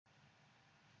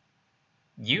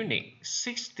Unit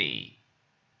 60.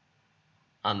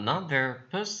 Another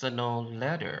personal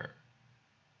letter.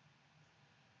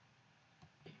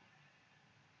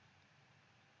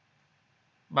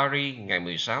 Paris, ngày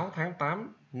 16 tháng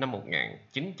 8 năm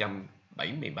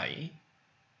 1977.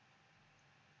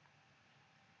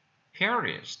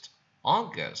 Paris,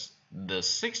 August the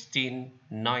 16th,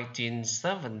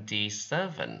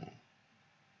 1977.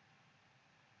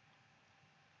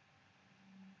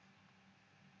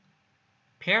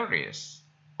 Paris,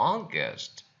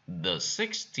 August the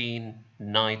 16th,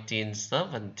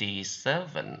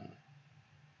 1977.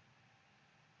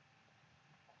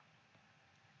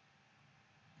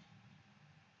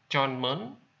 John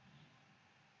mến.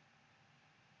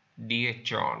 Dear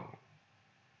John.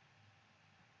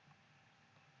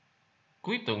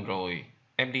 Cuối tuần rồi,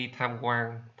 em đi tham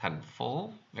quan thành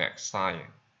phố Versailles.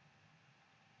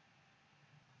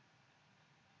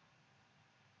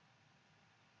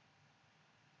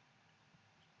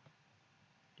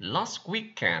 Last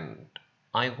weekend,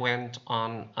 I went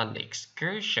on an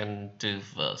excursion to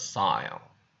Versailles.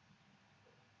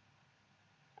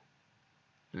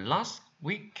 Last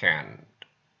weekend,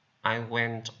 I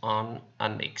went on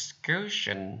an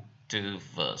excursion to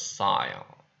Versailles.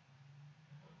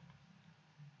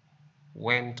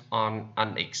 Went on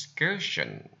an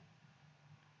excursion.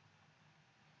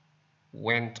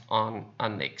 Went on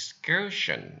an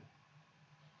excursion.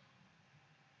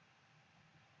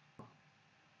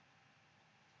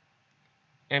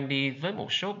 Em đi với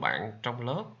một số bạn trong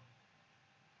lớp.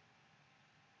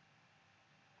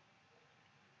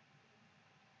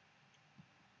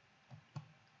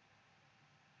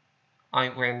 I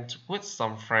went with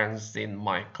some friends in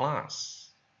my class.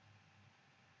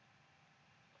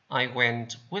 I went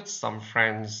with some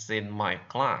friends in my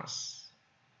class.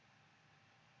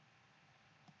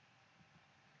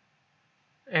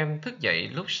 Em thức dậy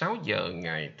lúc 6 giờ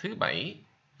ngày thứ Bảy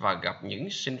và gặp những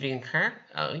sinh viên khác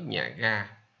ở nhà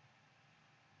ga.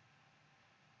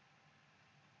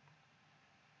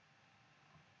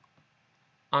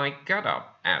 I got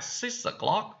up at 6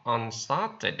 o'clock on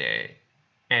Saturday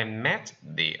and met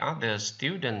the other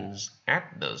students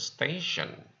at the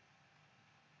station.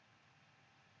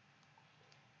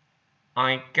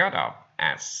 I got up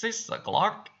at 6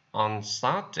 o'clock on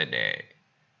Saturday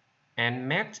and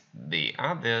met the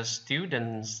other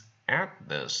students at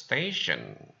the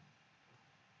station.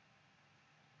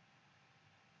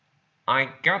 I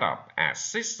got up at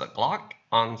 6 o'clock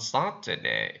on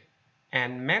Saturday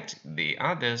and met the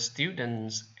other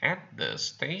students at the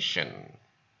station.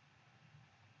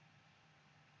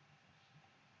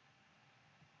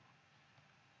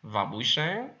 Vào buổi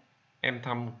sáng, em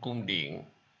thăm cung điện.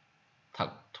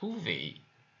 Thật thú vị.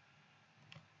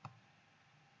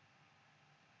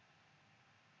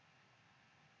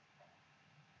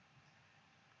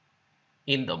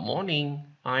 In the morning,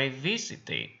 I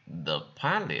visited the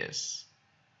palace.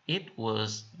 It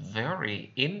was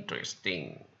very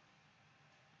interesting.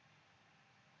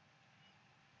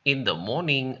 In the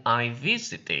morning, I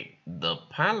visited the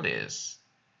palace.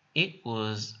 It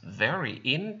was very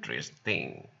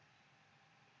interesting.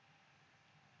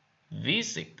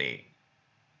 Visited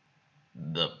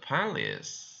the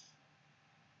palace.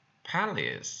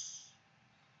 Palace.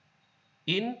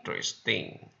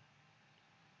 Interesting.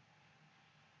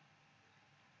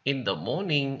 In the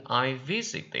morning, I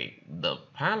visited the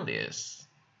palace.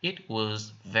 It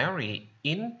was very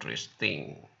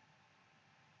interesting.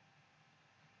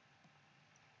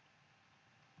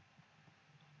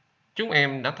 Chúng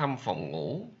em đã thăm phòng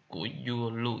ngủ của vua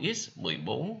Louis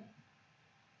XIV.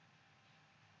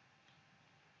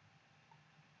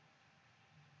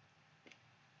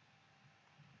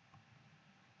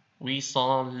 We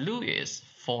saw Louis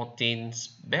XIV's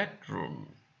bedroom.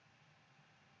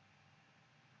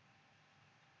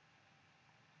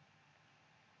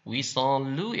 We saw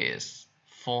Louis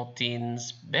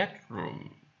XIV's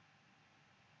bedroom.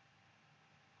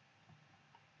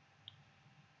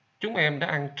 Chúng em đã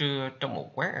ăn trưa trong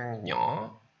một quán ăn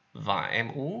nhỏ và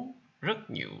em uống rất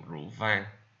nhiều rượu vang.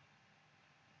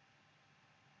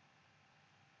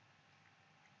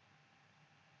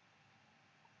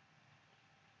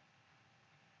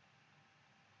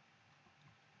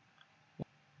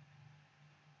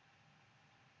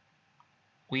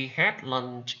 We had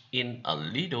lunch in a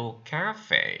little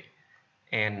cafe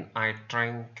and I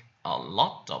drank a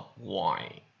lot of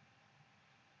wine.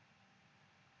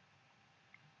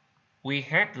 We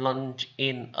had lunch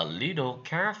in a little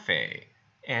cafe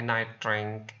and I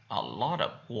drank a lot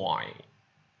of wine.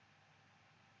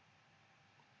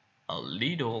 A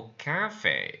little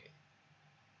cafe.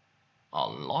 A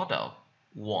lot of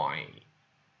wine.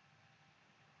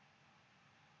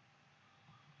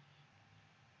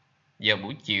 Vào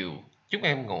buổi chiều, chúng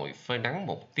em ngồi phơi nắng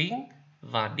một tiếng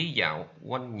và đi dạo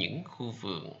quanh những khu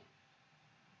vườn.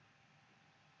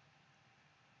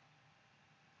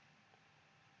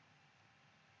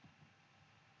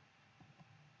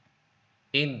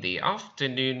 In the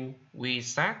afternoon, we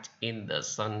sat in the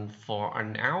sun for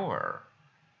an hour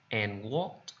and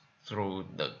walked through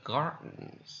the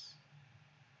gardens.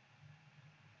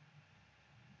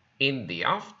 In the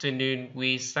afternoon,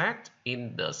 we sat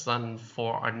in the sun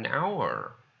for an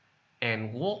hour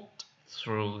and walked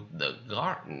through the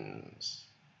gardens.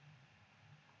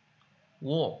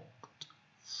 Walked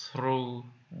through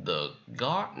the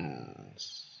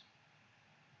gardens.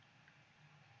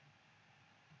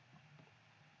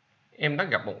 Em đã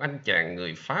gặp một anh chàng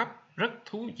người Pháp rất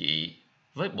thú vị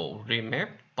với bộ ria mép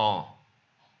to.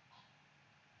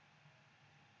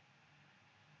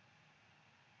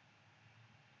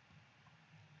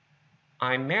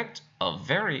 I met a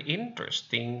very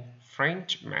interesting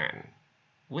Frenchman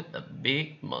with a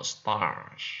big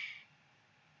mustache.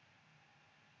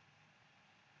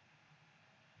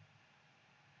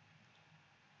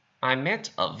 I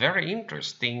met a very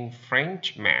interesting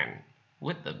Frenchman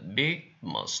with a big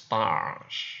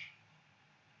mustache.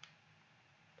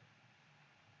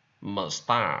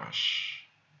 Mustache.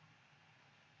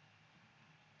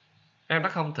 Em đã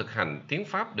không thực hành tiếng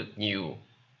Pháp được nhiều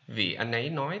vì anh ấy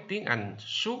nói tiếng Anh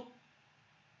suốt.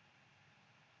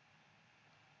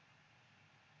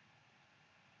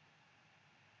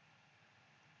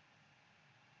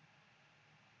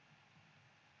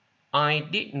 I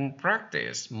didn't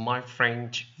practice my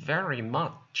French very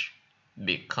much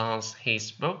because he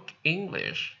spoke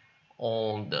English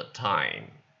all the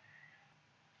time.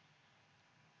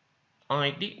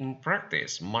 I didn't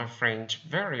practice my French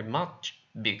very much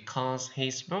because he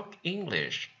spoke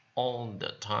English all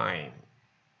the time.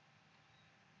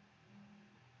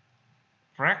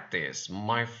 Practice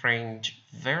my French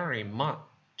very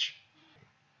much.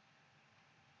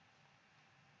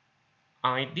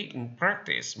 I didn't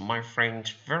practice my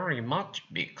French very much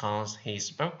because he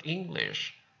spoke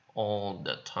English all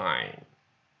the time.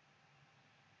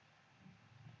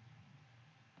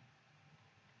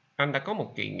 Anh đã có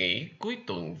một kỳ nghỉ cuối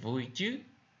tuần vui chứ?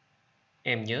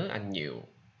 Em nhớ anh nhiều.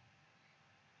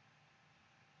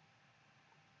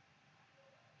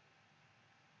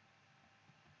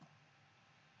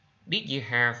 Did you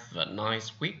have a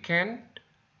nice weekend?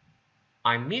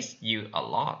 I miss you a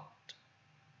lot.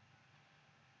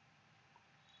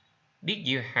 Did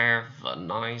you have a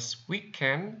nice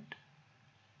weekend?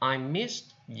 I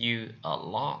missed you a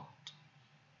lot.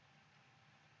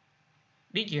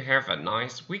 Did you have a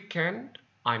nice weekend?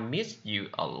 I missed you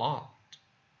a lot.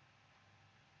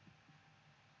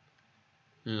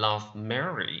 Love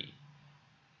Mary.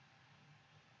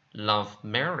 Love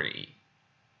Mary.